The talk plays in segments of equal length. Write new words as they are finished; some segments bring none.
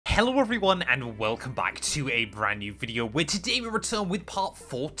Hello everyone and welcome back to a brand new video where today we return with part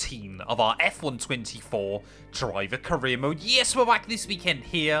 14 of our F124 driver career mode. Yes, we're back this weekend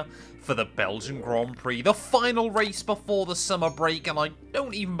here for the Belgian Grand Prix, the final race before the summer break, and I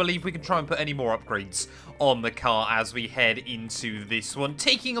don't even believe we can try and put any more upgrades on the car as we head into this one.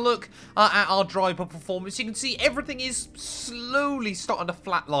 Taking a look at our driver performance, you can see everything is slowly starting to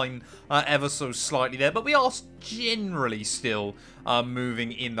flatline ever so slightly there, but we are generally still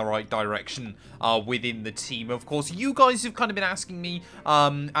moving in the right direction within the team. Of course, you guys have kind of been asking me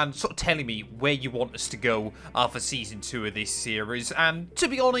and sort of telling me where you want us to go for Season 2 of this series, and to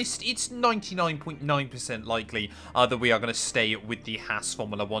be honest, it's 99.9% likely that we are going to stay with the Haas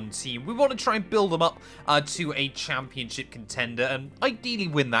Formula 1 team. We want to try and build them up to a championship contender and ideally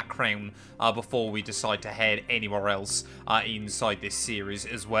win that crown before we decide to head anywhere else inside this series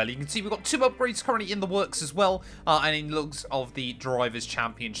as well. You can see we've got 2 upgrades currently in the works as well, and in looks of the Drivers'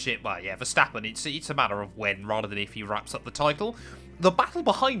 Championship, well, yeah, Verstappen, it's a matter of when rather than if he wraps up the title. The battle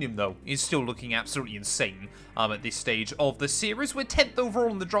behind him, though, is still looking absolutely insane at this stage of the series. We're 10th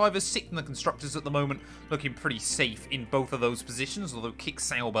overall in the drivers, 6th in the constructors at the moment, looking pretty safe in both of those positions, although Kick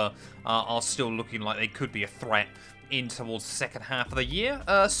Sauber are still looking like they could be a threat in towards the second half of the year.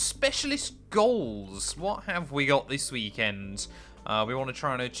 Specialist goals, what have we got this weekend? We want to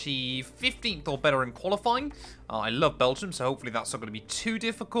try and achieve 15th or better in qualifying. I love Belgium, so hopefully that's not going to be too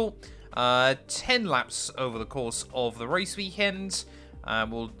difficult. 10 laps over the course of the race weekend.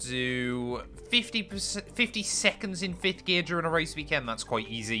 We'll do 50 seconds in 5th gear during a race weekend. That's quite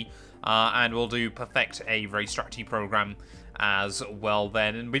easy. And we'll do perfect a race strategy program as well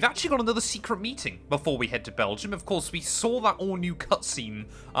then. And we've actually got another secret meeting before we head to Belgium. Of course, we saw that all new cutscene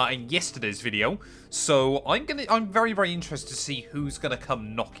in yesterday's video, so I'm very, very interested to see who's gonna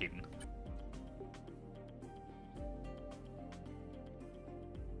come knocking.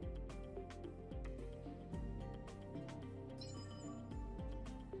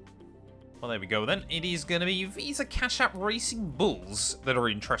 Well, there we go then. It is going to be Visa Cash App Racing Bulls that are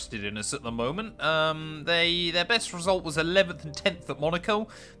interested in us at the moment. Their best result was 11th and 10th at Monaco.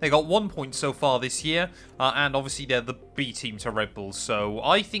 They got 1 point so far this year, and obviously they're the B team to Red Bull. So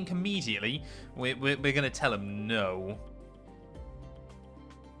I think immediately we're going to tell them no.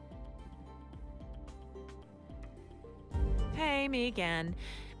 Hey, me again.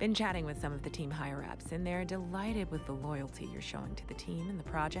 Been chatting with some of the team higher-ups, and they're delighted with the loyalty you're showing to the team and the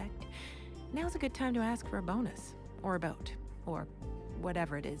project. Now's a good time to ask for a bonus, or a boat, or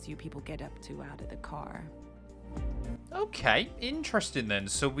whatever it is you people get up to out of the car. Okay, interesting then.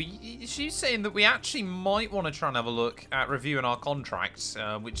 So she's saying that we actually might want to try and have a look at reviewing our contracts,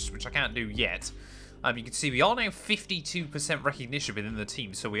 which I can't do yet. You can see we are now 52% recognition within the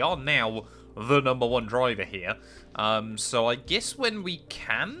team, so we are now the #1 driver here. So I guess when we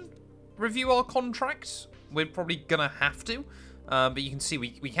can review our contracts, we're probably gonna have to. But you can see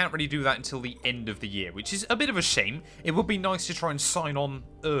we can't really do that until the end of the year, which is a bit of a shame. It would be nice to try and sign on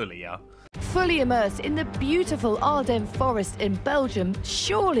earlier. Fully immersed in the beautiful Ardennes forest in Belgium,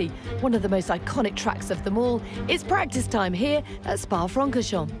 surely one of the most iconic tracks of them all, it's practice time here at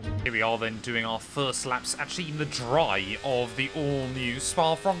Spa-Francorchamps. Here we are then doing our first laps actually in the dry of the all-new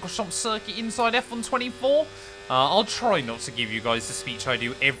Spa-Francorchamps circuit inside F124. I'll try not to give you guys the speech I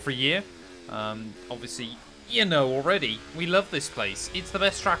do every year. Obviously, you know already, we love this place. It's the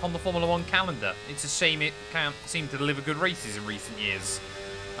best track on the Formula 1 calendar. It's a shame it can't seem to deliver good races in recent years.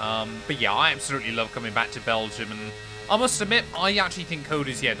 But yeah, I absolutely love coming back to Belgium, and I must admit, I actually think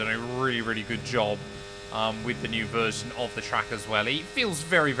Coda's done a really, really good job with the new version of the track as well. It feels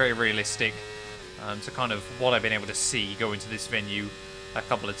very, very realistic to kind of what I've been able to see go into this venue a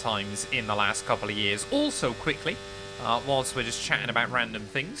couple of times in the last couple of years. Also, quickly, whilst we're just chatting about random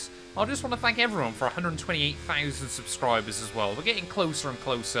things, I just want to thank everyone for 128,000 subscribers as well. We're getting closer and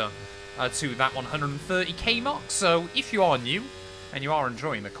closer to that 130k mark, so if you are new and you are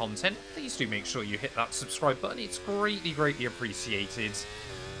enjoying the content, please do make sure you hit that subscribe button. It's greatly, greatly appreciated.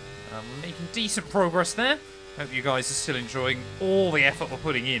 We're making decent progress there. Hope you guys are still enjoying all the effort we're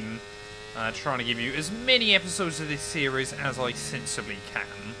putting in, trying to give you as many episodes of this series as I sensibly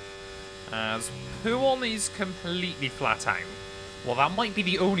can. As Pouon is completely flat out. Well, that might be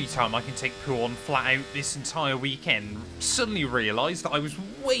the only time I can take Pouon flat out this entire weekend. Suddenly realised that I was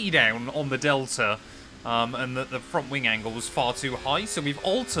way down on the delta, and that the front wing angle was far too high, so we've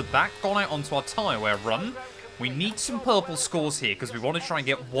altered that, gone out onto our tyre wear run. We need some purple scores here because we want to try and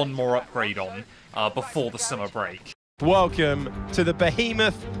get one more upgrade on before the summer break. Welcome to the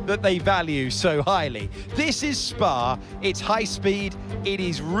behemoth that they value so highly. This is Spa, it's high speed, it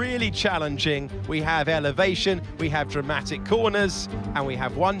is really challenging. We have elevation, we have dramatic corners, and we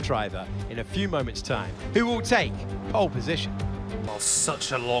have one driver in a few moments' time who will take pole position. Well,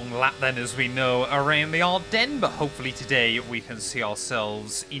 such a long lap then, as we know, around the Ardennes, but hopefully today we can see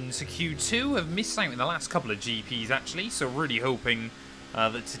ourselves into Q2. Have missed out in the last couple of GPs actually, so really hoping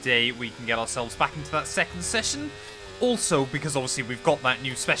that today we can get ourselves back into that second session. Also, because obviously we've got that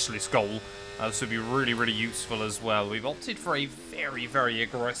new specialist goal, this would be really, really useful as well. We've opted for a very, very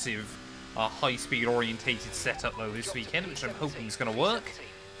aggressive, high-speed orientated setup though this weekend, which I'm hoping is going to work.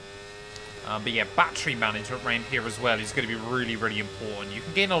 But yeah, battery management around here as well is going to be really, really important. You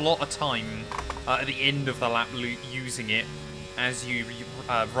can gain a lot of time at the end of the lap using it as you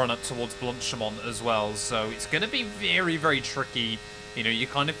run up towards Blanchimont as well. So it's going to be very, very tricky. You know, you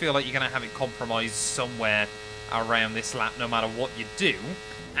kind of feel like you're going to have it compromised somewhere around this lap no matter what you do.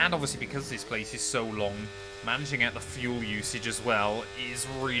 And obviously because this place is so long, managing out the fuel usage as well is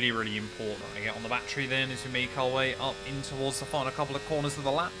really, really important. I get on the battery then as we make our way up in towards the final couple of corners of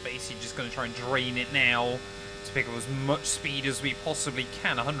the lap. Basically just going to try and drain it now to pick up as much speed as we possibly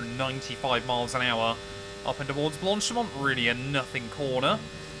can. 195 miles an hour up and towards Blanchimont. Really a nothing corner.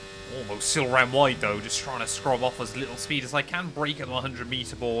 Almost still ran wide though, just trying to scrub off as little speed as I can. Brake at the 100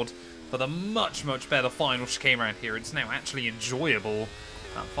 meter board for the much, much better final chicane around here. It's now actually enjoyable.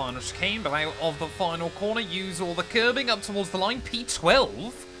 That final chicane, but out of the final corner, use all the curbing up towards the line.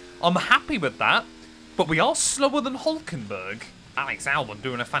 P12. I'm happy with that, but we are slower than Hulkenberg. Alex Albon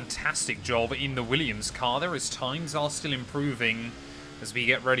doing a fantastic job in the Williams car there. His times are still improving as we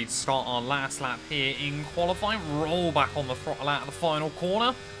get ready to start our last lap here in qualifying. Roll back on the throttle out of the final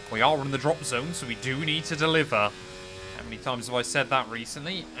corner. We are in the drop zone, so we do need to deliver. How many times have I said that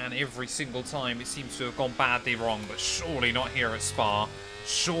recently? And every single time it seems to have gone badly wrong, but surely not here at Spa.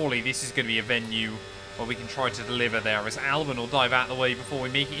 Surely this is going to be a venue where we can try to deliver there, as Albon will dive out of the way before we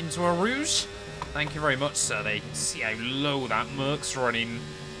make it into a rouge. Thank you very much, sir. There you can see how low that Merc's running,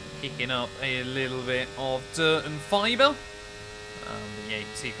 kicking up a little bit of dirt and fibre. Yeah, you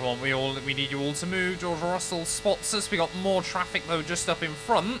can see, come on, we need you all to move. George Russell spots us. We got more traffic though just up in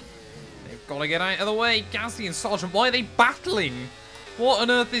front. They've got to get out of the way. Gasly and Sargent, why are they battling? What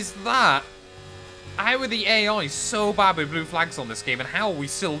on earth is that? How are the AI so bad with blue flags on this game, and how are we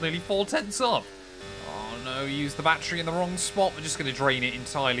still nearly 4 tenths up? Oh no, use the battery in the wrong spot. We're just going to drain it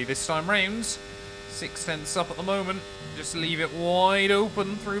entirely this time round. 6 tenths up at the moment. Just leave it wide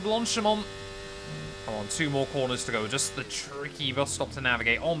open through Blanchimont. Come on, 2 more corners to go. Just the tricky bus stop to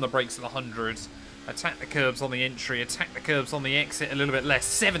navigate on the brakes at the 100. Attack the curbs on the entry, attack the curbs on the exit a little bit less.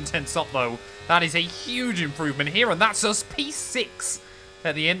 7 tenths up though. That is a huge improvement here, and that's us P6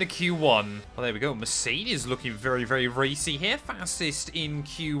 at the end of Q1. Well, there we go. Mercedes looking very, very racy here. Fastest in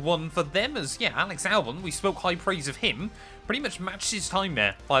Q1 for them, as, yeah, Alex Albon, we spoke high praise of him. Pretty much matched his time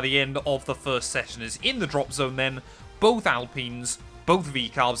there by the end of the first session. As in the drop zone then, both Alpines, both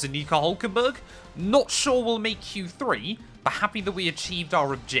V-Carbs and Nico Hulkenberg. Not sure we'll make Q3, but happy that we achieved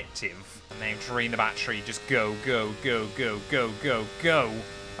our objective. And now drain the battery. Just go, go, go, go, go, go, go.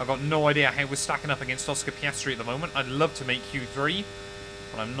 I've got no idea how we're stacking up against Oscar Piastri at the moment. I'd love to make Q3,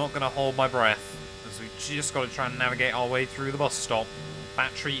 but I'm not going to hold my breath, as we've just got to try and navigate our way through the bus stop.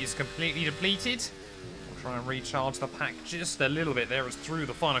 Battery is completely depleted. We'll try and recharge the pack just a little bit there as through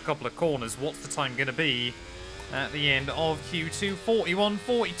the final couple of corners. What's the time going to be at the end of Q2?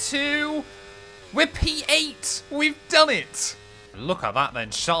 41.42. We're P8. We've done it. Look at that then.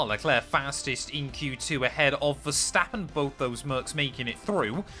 Charles Leclerc fastest in Q2 ahead of Verstappen. Both those Mercs making it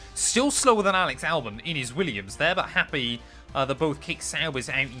through. Still slower than Alex Albon in his Williams there, but happy that both kick Sauber's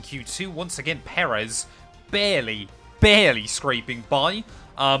out in Q2. Once again, Perez barely scraping by.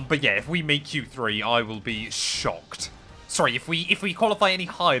 But yeah, if we make Q3, I will be shocked. Sorry, if we qualify any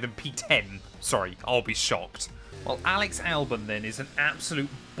higher than P10, sorry, I'll be shocked. Well, Alex Albon then is an absolute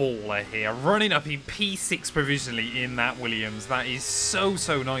baller here, running up in P6 provisionally in that Williams. That is so,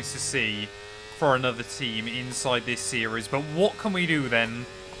 so nice to see for another team inside this series. But what can we do then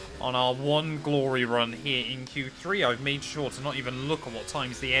on our one glory run here in Q3? I've made sure to not even look at what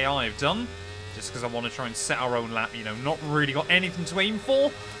times the AI have done, just because I want to try and set our own lap. You know, not really got anything to aim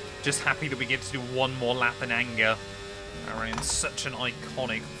for. Just happy that we get to do one more lap in anger around such an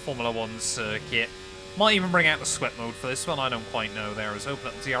iconic Formula 1 circuit. Might even bring out the sweat mode for this one, I don't quite know there. As open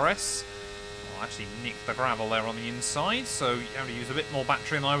up the DRS. I'll actually nick the gravel there on the inside, so you have to use a bit more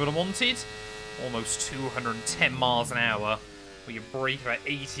battery than I would have wanted. Almost 210 miles an hour. But you brake about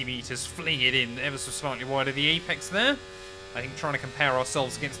 80 metres, fling it in ever so slightly wide of the apex there. I think trying to compare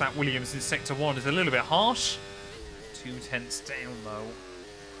ourselves against that Williams in Sector 1 is a little bit harsh. 2/10 down, though.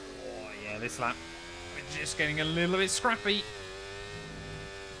 Oh, yeah, this lap, we're just getting a little bit scrappy.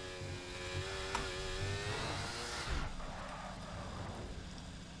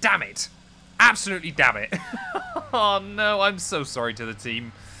 Damn it. Absolutely damn it. Oh, no, I'm so sorry to the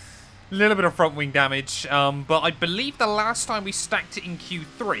team. A little bit of front wing damage, but I believe the last time we stacked it in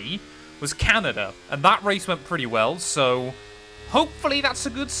Q3 was Canada, and that race went pretty well, so hopefully that's a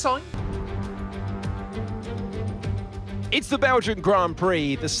good sign. It's the Belgian Grand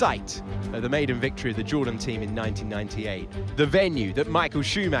Prix, the site of the maiden victory of the Jordan team in 1998. The venue that Michael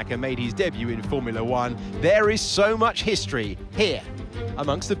Schumacher made his debut in Formula One. There is so much history here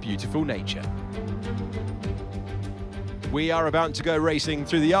amongst the beautiful nature. We are about to go racing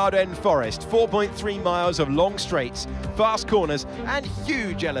through the Ardennes forest, 4.3 miles of long straights, fast corners and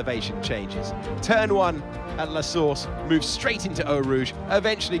huge elevation changes. Turn 1 at La Source moves straight into Eau Rouge,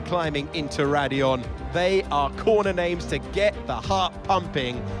 eventually climbing into Radion. They are corner names to get the heart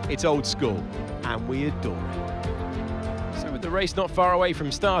pumping. It's old school and we adore it. So with the race not far away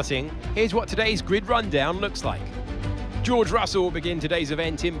from starting, here's what today's grid rundown looks like. George Russell will begin today's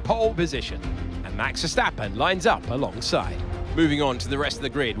event in pole position, and Max Verstappen lines up alongside. Moving on to the rest of the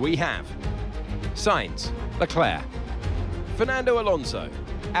grid, we have Sainz, Leclerc, Fernando Alonso,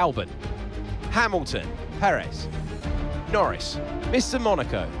 Albon, Hamilton, Perez, Norris, Mr.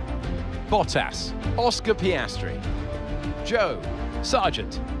 Monaco, Bottas, Oscar Piastri, Joe,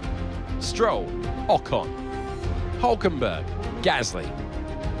 Sargent, Stroll, Ocon, Hulkenberg, Gasly,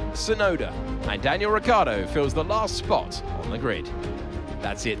 Tsunoda, and Daniel Ricciardo fills the last spot on the grid.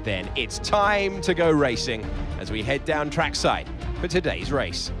 That's it then, it's time to go racing as we head down trackside for today's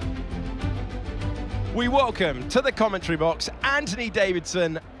race. We welcome to the commentary box Anthony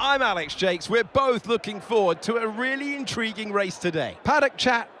Davidson. I'm Alex Jakes. We're both looking forward to a really intriguing race today. Paddock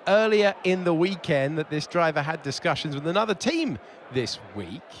chat earlier in the weekend that this driver had discussions with another team this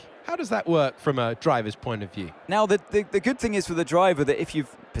week. How does that work from a driver's point of view? Now, the good thing is for the driver that if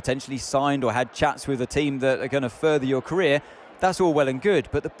you've potentially signed or had chats with a team that are going to further your career, that's all well and good.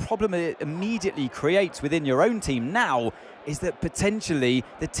 But the problem it immediately creates within your own team now is that potentially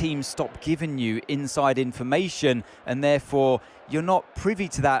the team stop giving you inside information, and therefore you're not privy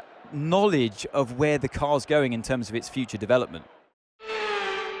to that knowledge of where the car's going in terms of its future development.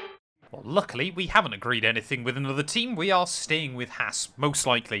 Well, luckily, we haven't agreed anything with another team. We are staying with Haas, most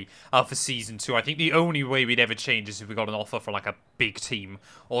likely, for Season 2. I think the only way we'd ever change is if we got an offer for, like, a big team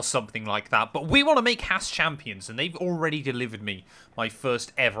or something like that. But we want to make Haas champions, and they've already delivered me my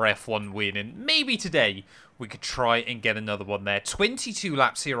first ever F1 win. And maybe today we could try and get another one there. 22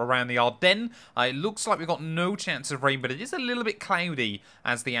 laps here around the Ardennes. It looks like we've got no chance of rain, but it is a little bit cloudy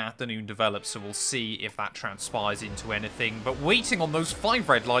as the afternoon develops, so we'll see if that transpires into anything. But waiting on those 5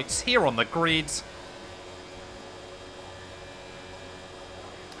 red lights here on the grid.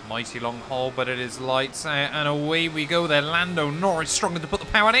 Mighty long haul, but it is lights out, and away we go there. Lando Norris struggling to put the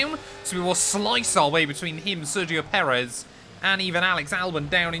power down, so we will slice our way between him, Sergio Perez, and even Alex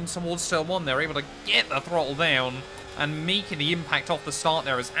Albon down in towards turn 1. They're able to get the throttle down and making the impact off the start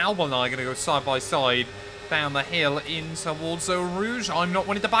there as Albon and I are going to go side by side down the hill in towards Eau Rouge. I'm not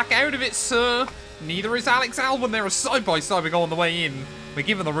wanting to back out of it, sir. Neither is Alex Albon. They're a side by side. We go on the way in. We're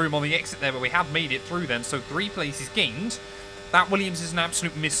given the room on the exit there, but we have made it through then, so 3 places gained. That Williams is an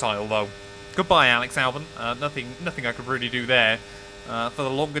absolute missile, though. Goodbye, Alex Albon. Nothing I could really do there. For the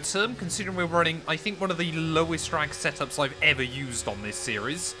longer term, considering we're running, I think, one of the lowest drag setups I've ever used on this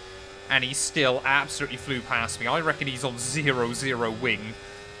series, and he still absolutely flew past me. I reckon he's on 0-0 wing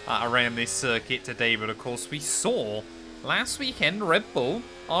around this circuit today, but of course we saw last weekend Red Bull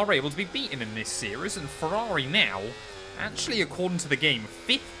are able to be beaten in this series, and Ferrari now, actually according to the game,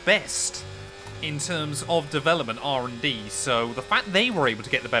 5th best in terms of development R&D, so the fact they were able to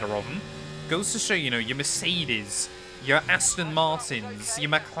get the better of them goes to show, you know, your Mercedes, your Aston Martins, your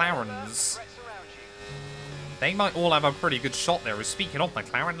McLarens, they might all have a pretty good shot there. Speaking of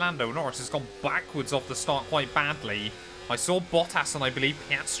McLaren, Lando Norris has gone backwards off the start quite badly. I saw Bottas and I believe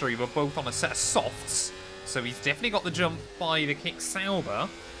Piastri were both on a set of softs, so he's definitely got the jump by the kick Sauber.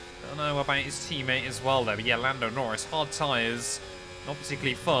 Don't know about his teammate as well there, but yeah, Lando Norris, hard tyres, not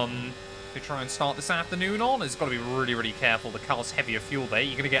particularly fun to try and start this afternoon on. It's got to be really, really careful. The car's heavier fuel there.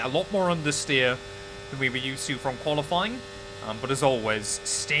 You're going to get a lot more understeer than we were used to from qualifying. But as always,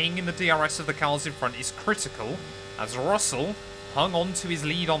 staying in the DRS of the cars in front is critical, as Russell hung on to his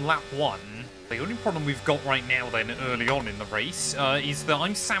lead on lap 1. The only problem we've got right now then, early on in the race, is that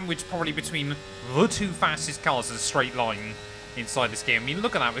I'm sandwiched probably between the 2 fastest cars in a straight line inside this game. I mean,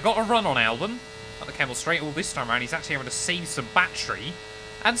 look at that. We've got a run on Albon at the Camel Straight. All this time around, he's actually able to save some battery.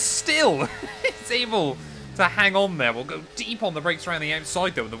 And still, it's able to hang on there. We'll go deep on the brakes around the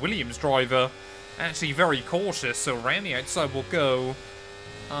outside, though. The Williams driver actually very cautious, so around the outside we'll go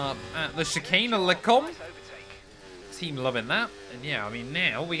at the chicane of Lecom. Team loving that. And yeah, I mean,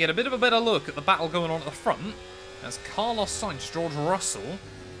 now we get a bit of a better look at the battle going on at the front as Carlos Sainz, George Russell,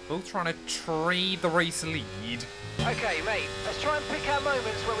 both trying to trade the race lead. Okay, mate, let's try and pick our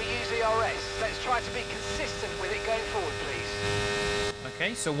moments where we use ERS. Let's try to be consistent with it going forward, please.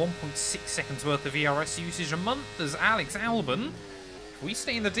 Okay, so 1.6 seconds worth of ERS usage a month as Alex Albon. If we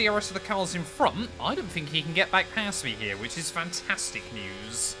stay in the DRS of the cars in front, I don't think he can get back past me here, which is fantastic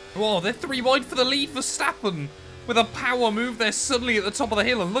news. Whoa, they're 3 wide for the lead for Verstappen. With a power move, they're suddenly at the top of the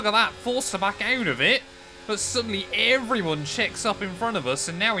hill, and look at that, forced to back out of it. But suddenly everyone checks up in front of us,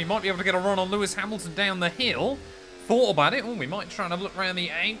 and now we might be able to get a run on Lewis Hamilton down the hill. Thought about it. Oh, we might try and have a look around the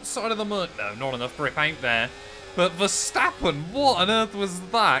outside of the mud. No, not enough grip out there. But Verstappen, what on earth was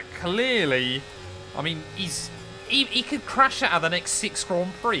that? Clearly, I mean, he could crash out of the next 6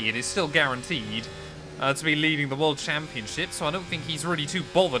 Grand Prix. It is still guaranteed to be leading the World Championship, so I don't think he's really too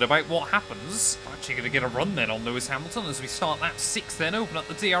bothered about what happens. We're actually going to get a run then on Lewis Hamilton as we start lap 6 then, open up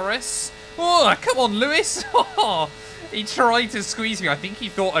the DRS. Oh, come on, Lewis! He tried to squeeze me. I think he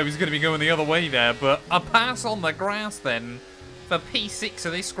thought I was going to be going the other way there, but a pass on the grass then for P6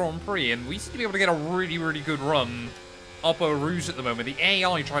 of this Grand Prix, and we seem to be able to get a really, really good run up Eau Rouge at the moment. The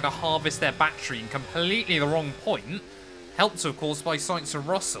AI tried to harvest their battery in completely the wrong point. Helped, of course, by Sainz and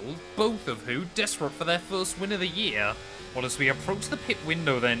Russell, both of who desperate for their first win of the year. Well, as we approach the pit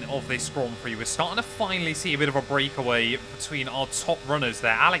window then of this Grand Prix, we're starting to finally see a bit of a breakaway between our top runners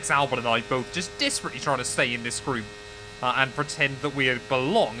there. Alex Albon and I both just desperately trying to stay in this group and pretend that we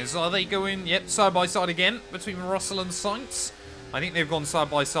belong. Are they going, yep, side by side again between Russell and Sainz? I think they've gone side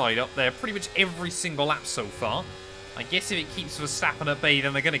by side up there pretty much every single lap so far. I guess if it keeps Verstappen at bay,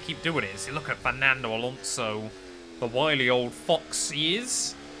 then they're going to keep doing it. So look at Fernando Alonso, the wily old fox he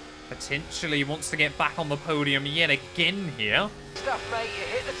is. Potentially wants to get back on the podium yet again here. Stuff, mate. You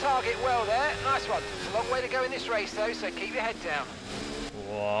hit the target well there. Nice one. It's a long way to go in this race, though, so keep your head down.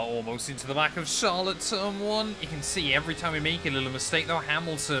 Oh, almost into the back of Charlotte, turn 1. You can see every time we make a little mistake, though,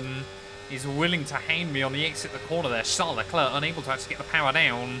 Hamilton is willing to hound me on the exit the corner there. Charles Leclerc unable to actually get the power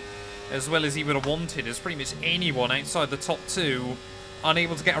down as well as he would have wanted, as pretty much anyone outside the top 2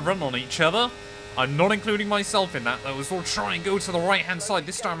 unable to get a run on each other. I'm not including myself in that, though, as we'll try and go to the right-hand side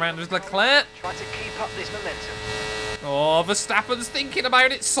this time around with Leclerc. Try to keep up this momentum. Oh, Verstappen's thinking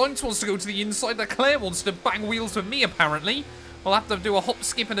about it. Sainz wants to go to the inside. Leclerc wants to bang wheels with me, apparently. We'll have to do a hop,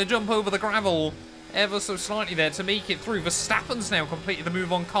 skip, and a jump over the gravel ever so slightly there to make it through. Verstappen's now completed the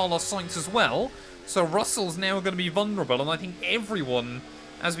move on Carlos Sainz as well. So Russell's now going to be vulnerable, and I think everyone,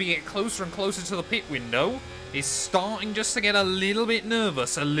 as we get closer and closer to the pit window, is starting just to get a little bit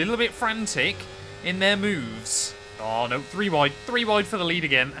nervous, a little bit frantic in their moves. Oh no, 3 wide for the lead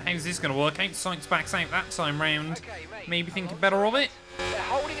again. How's this going to work out? Sainz backs out that time round. Okay, mate, maybe thinking better of it. They're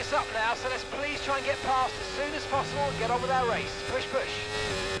holding us up now, so let's please try and get past as soon as possible and get on with our race. Push,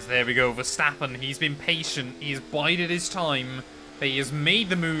 push. There we go, Verstappen. He's been patient. He's bided his time. He has made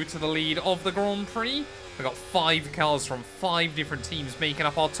the move to the lead of the Grand Prix. We've got 5 cars from 5 different teams making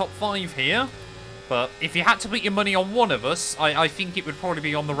up our top 5 here. But if you had to put your money on one of us, I think it would probably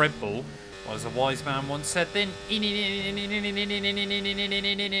be on the Red Bull. Or as a wise man once said, then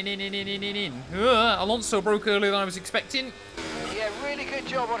Alonso broke earlier than I was expecting. Yeah, really good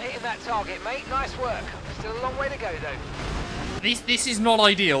job on hitting that target, mate. Nice work. Still a long way to go, though. This is not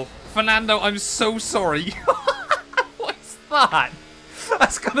ideal. Fernando, I'm so sorry. What is that?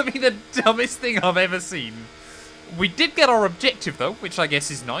 That's going to be the dumbest thing I've ever seen. We did get our objective, though, which I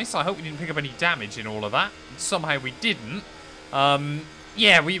guess is nice. I hope we didn't pick up any damage in all of that. Somehow we didn't.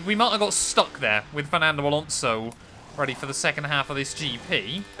 Yeah, we might have got stuck there with Fernando Alonso ready for the second half of this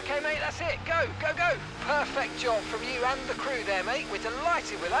GP. Okay, mate, that's it. Go, go, go. Perfect job from you and the crew there, mate. We're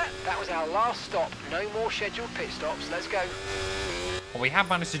delighted with that. That was our last stop. No more scheduled pit stops. Let's go. Well, we have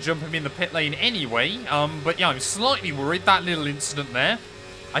managed to jump him in the pit lane anyway, but yeah, I'm slightly worried, that little incident there.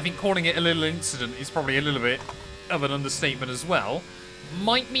 I think calling it a little incident is probably a little bit of an understatement as well.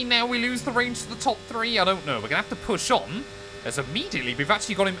 Might mean now we lose the range to the top 3, I don't know. We're going to have to push on, as immediately we've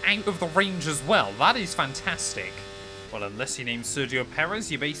actually got him out of the range as well. That is fantastic. Well, unless your name's Sergio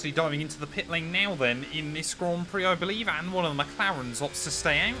Perez, you're basically diving into the pit lane now then in this Grand Prix, I believe, and one of the McLarens opts to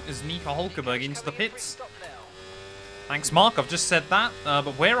stay out as Nico Hulkenberg into the pits. Thanks, Mark. I've just said that.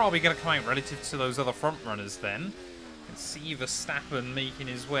 But where are we going to come out relative to those other front runners then? Let's see Verstappen making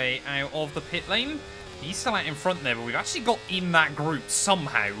his way out of the pit lane. He's still out in front there, but we've actually got in that group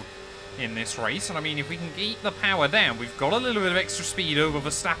somehow in this race. And I mean, if we can keep the power down, we've got a little bit of extra speed over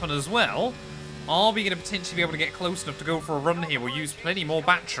Verstappen as well. Are we going to potentially be able to get close enough to go for a run here? We'll use plenty more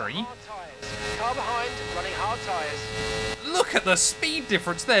battery. Car behind, running hard tyres. Look at the speed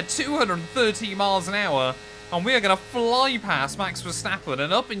difference there, 230 miles an hour. And we are going to fly past Max Verstappen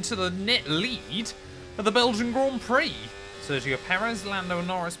and up into the net lead of the Belgian Grand Prix. Sergio Perez, Lando,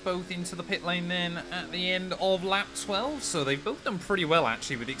 Norris both into the pit lane then at the end of lap 12. So they've both done pretty well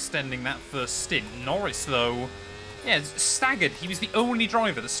actually with extending that first stint. Norris though, yeah, staggered. He was the only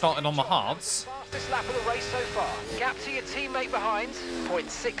driver that started on the hards. Fastest lap of the race so far. Gap to your teammate behind,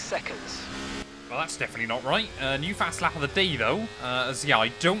 0.6 seconds. Well, that's definitely not right. New fast lap of the day, though. As, yeah, I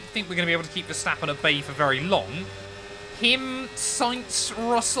don't think we're going to be able to keep Verstappen at bay for very long. Him, Sainz,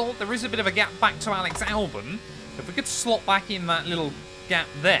 Russell, there is a bit of a gap back to Alex Albon. If we could slot back in that little gap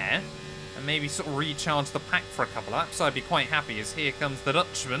there and maybe sort of recharge the pack for a couple of laps, I'd be quite happy, as here comes the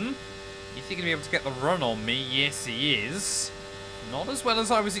Dutchman. You think he'll be able to get the run on me? Yes, he is. Not as well as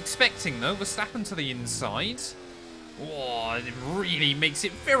I was expecting, though. Verstappen to the inside. Oh, it really makes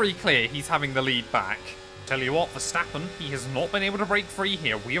it very clear he's having the lead back. Tell you what, Verstappen, he has not been able to break free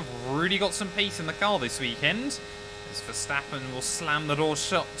here. We have really got some pace in the car this weekend. As Verstappen will slam the door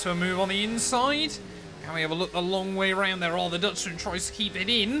shut to a move on the inside. Can we have a look the long way around there? Oh, the Dutchman tries to keep it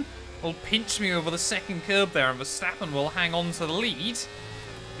in. Will pinch me over the second curb there, and Verstappen will hang on to the lead.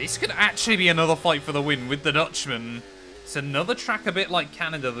 This could actually be another fight for the win with the Dutchman. It's another track a bit like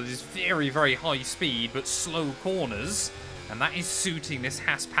Canada that is very, very high speed but slow corners. And that is suiting this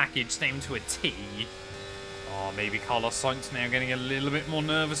Haas package down to a T. Oh, maybe Carlos Sainz now getting a little bit more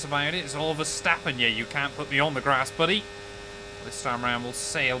nervous about it. It's all Verstappen. Yeah, you can't put me on the grass, buddy. This time around we'll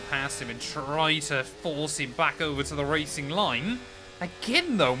sail past him and try to force him back over to the racing line.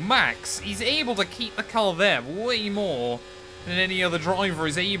 Again though, Max, he's able to keep the car there way more than any other driver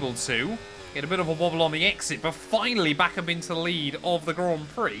is able to. Get a bit of a wobble on the exit, but finally back up into the lead of the Grand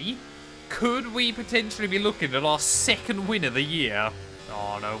Prix. Could we potentially be looking at our second win of the year?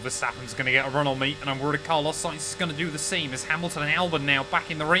 Oh no, Verstappen's going to get a run on me, and I'm worried Carlos Sainz is going to do the same as Hamilton and Albon now back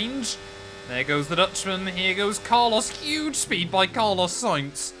in the range. There goes the Dutchman, here goes Carlos. Huge speed by Carlos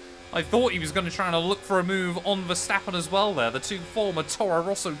Sainz. I thought he was going to try and look for a move on Verstappen as well there. The two former Toro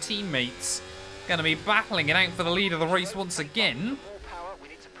Rosso teammates going to be battling it out for the lead of the race once again.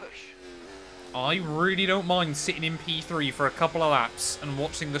 I really don't mind sitting in P3 for a couple of laps and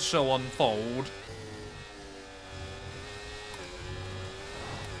watching the show unfold.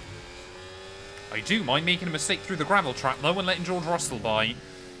 I do mind making a mistake through the gravel trap though and letting George Russell by.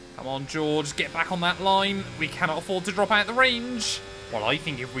 Come on George, get back on that line. We cannot afford to drop out the range. Well, I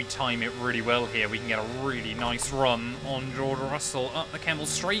think if we time it really well here, we can get a really nice run on George Russell up the Kemmel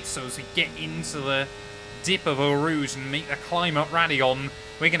Straight. So as we get into the dip of Eau Rouge and make the climb up Radillon,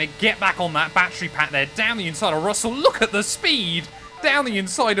 we're going to get back on that battery pack there, down the inside of Russell. Look at the speed! Down the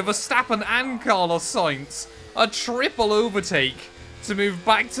inside of Verstappen and Carlos Sainz. A triple overtake to move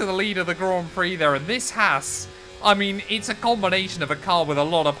back to the lead of the Grand Prix there. And this Haas, I mean, it's a combination of a car with a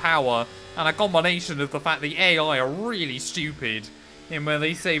lot of power and a combination of the fact the AI are really stupid in where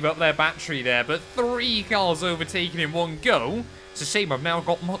they save up their battery there. But 3 cars overtaken in one go. It's a shame I've now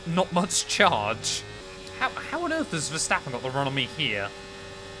got not much charge. How on earth has Verstappen got the run on me here?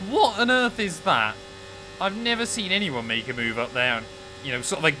 What on earth is that? I've never seen anyone make a move up there, you know,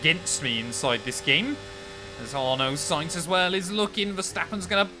 sort of against me inside this game. As no, Sainz as well is looking. Verstappen's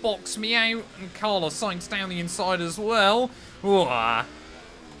going to box me out. And Carlos Sainz down the inside as well. Oh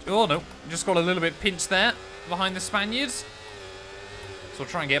no, just got a little bit pinched there behind the Spaniards. So I'll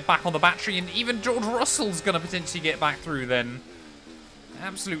try and get back on the battery. And even George Russell's going to potentially get back through then.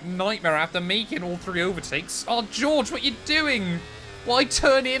 Absolute nightmare after making all 3 overtakes. Oh, George, what are you doing? Why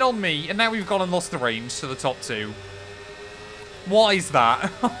turn in on me? And now we've gone and lost the range to the top 2. Why is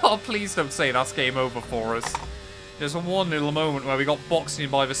that? Oh, please don't say that's game over for us. There's one little moment where we got boxed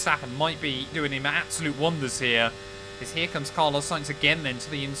in by Verstappen. Might be doing him absolute wonders here. Because here comes Carlos Sainz again then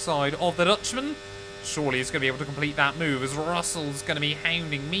to the inside of the Dutchman. Surely he's going to be able to complete that move as Russell's going to be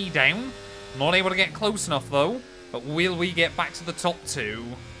hounding me down. Not able to get close enough though. But will we get back to the top 2?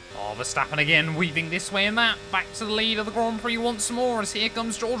 Oh, Verstappen again, weaving this way and that. Back to the lead of the Grand Prix once more as here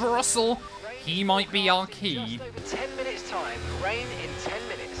comes George Russell. He might be our key. Just over 10 minutes time. Rain in 10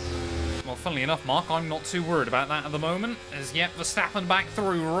 minutes. Well, funnily enough, Mark, I'm not too worried about that at the moment. As yet, Verstappen back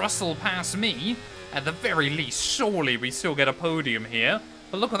through, Russell past me. At the very least, surely we still get a podium here.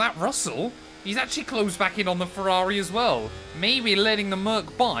 But look at that, Russell. He's actually closed back in on the Ferrari as well. Maybe letting the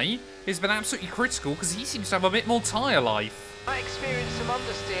Merc by has been absolutely critical because he seems to have a bit more tyre life. I experienced some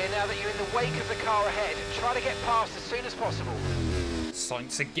understeer now that you're in the wake of the car ahead. Try to get past as soon as possible.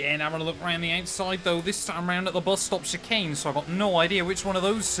 Sainz again having a look around the outside, though, this time around at the bus stop chicane, so I've got no idea which one of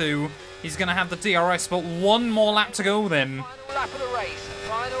those two is going to have the DRS, but one more lap to go then. Final lap of the race,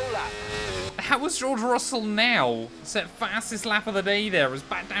 final lap. How was George Russell now? Set fastest lap of the day there, as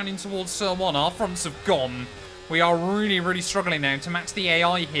back down in towards turn 1, our fronts have gone. We are really struggling now to match the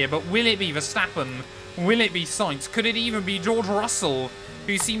AI here, but will it be Verstappen? Will it be Sainz? Could it even be George Russell,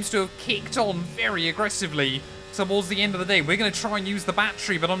 who seems to have kicked on very aggressively towards the end of the day? We're going to try and use the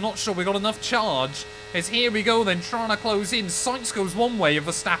battery, but I'm not sure we've got enough charge. As here we go then, trying to close in. Sainz goes one way of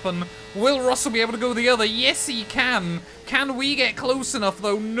Verstappen. Will Russell be able to go the other? Yes, he can. Can we get close enough,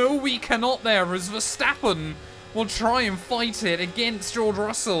 though? No, we cannot there, as Verstappen will try and fight it against George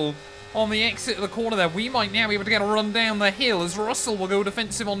Russell on the exit of the corner there. We might now be able to get a run down the hill, as Russell will go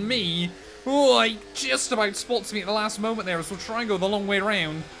defensive on me. Oh, he just about spots me at the last moment there, as we'll try and go the long way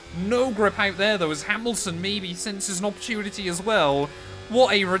around. No grip out there, though, as Hamilton maybe senses an opportunity as well.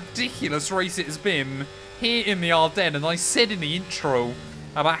 What a ridiculous race it has been here in the Ardennes. And I said in the intro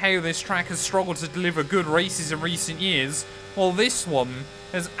about how this track has struggled to deliver good races in recent years. Well, this one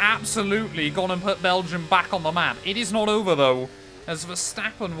has absolutely gone and put Belgium back on the map. It is not over, though, as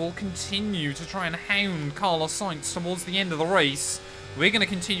Verstappen will continue to try and hound Carlos Sainz towards the end of the race. We're going to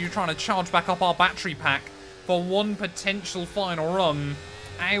continue trying to charge back up our battery pack for one potential final run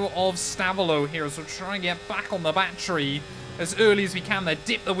out of Stavolo here, as we'll try and get back on the battery as early as we can there.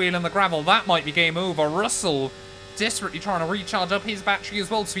 Dip the wheel in the gravel. That might be game over. Russell desperately trying to recharge up his battery as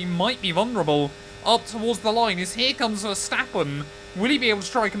well, so he might be vulnerable up towards the line. As here comes Verstappen. Will he be able to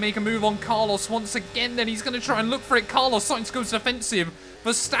try and make a move on Carlos once again? Then he's going to try and look for it. Carlos Sainz goes defensive.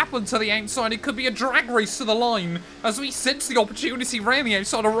 Verstappen to the outside. It could be a drag race to the line, as we sense the opportunity round the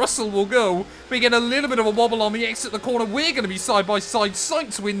outside of Russell will go. We get a little bit of a wobble on the exit of the corner. We're going to be side by side.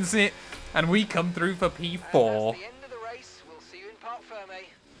 Sainz wins it, and we come through for P4. And that's the end of the race. We'll see you in Parc Fermé.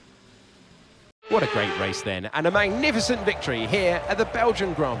 What a great race then, and a magnificent victory here at the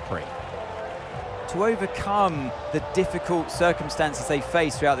Belgian Grand Prix. To overcome the difficult circumstances they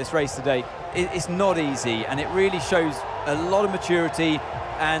face throughout this race today, it's not easy, and it really shows a lot of maturity,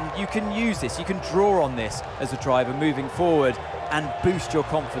 and you can use this, you can draw on this as a driver moving forward and boost your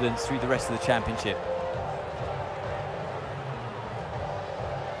confidence through the rest of the championship.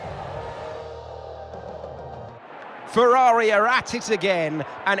 Ferrari are at it again.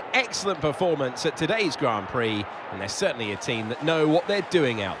 An excellent performance at today's Grand Prix, and they're certainly a team that know what they're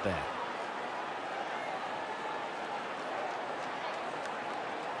doing out there.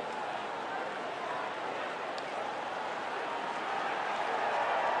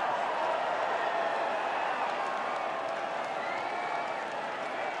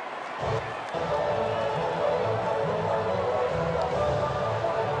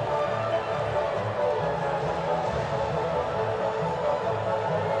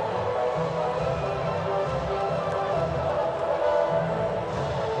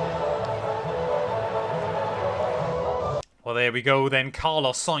 Well, there we go then.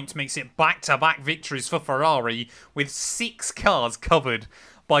 Carlos Sainz makes it back-to-back victories for Ferrari, with 6 cars covered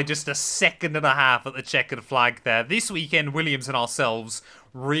by just a second and a half at the checkered flag there. This weekend, Williams and ourselves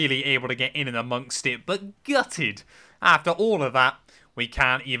really able to get in and amongst it, but gutted after all of that. We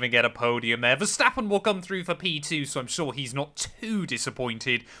can't even get a podium there. Verstappen will come through for P2, so I'm sure he's not too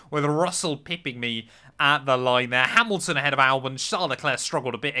disappointed with Russell pipping me at the line there. Hamilton ahead of Albon. Charles Leclerc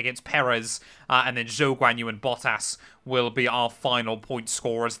struggled a bit against Perez, and then Zhou Guanyu and Bottas will be our final point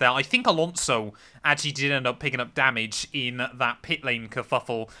scorers there. I think Alonso actually did end up picking up damage in that pit lane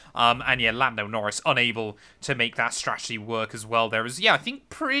kerfuffle, and yeah, Lando Norris unable to make that strategy work as well. There is, yeah, I think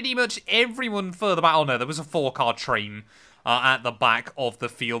pretty much everyone further back. Oh no, there was a 4-car train at the back of the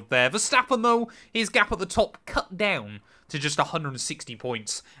field there. Verstappen, though, his gap at the top cut down to just 160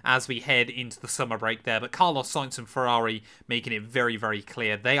 points as we head into the summer break there. But Carlos Sainz and Ferrari making it very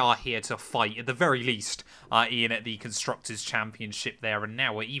clear they are here to fight, at the very least, in the Constructors' Championship there. And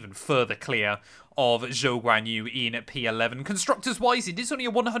now we're even further clear of Zhou Guanyu in P11. Constructors-wise, it is only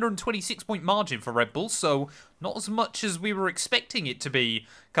a 126-point margin for Red Bull, so not as much as we were expecting it to be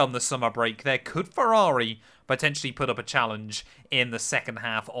come the summer break there. Could Ferrari potentially put up a challenge in the second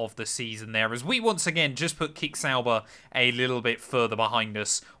half of the season there, as we once again just put Kick Sauber a little bit further behind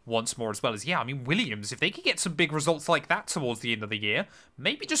us once more, as well as, yeah, I mean, Williams, if they could get some big results like that towards the end of the year,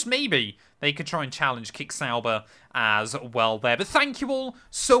 maybe, just maybe, they could try and challenge Kick Sauber as well there. But thank you all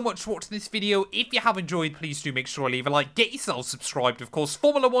so much for watching this video. If you have enjoyed, please do make sure to leave a like, get yourself subscribed, of course.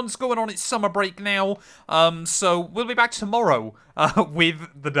 Formula 1's going on its summer break now, so we'll be back tomorrow with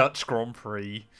the Dutch Grand Prix.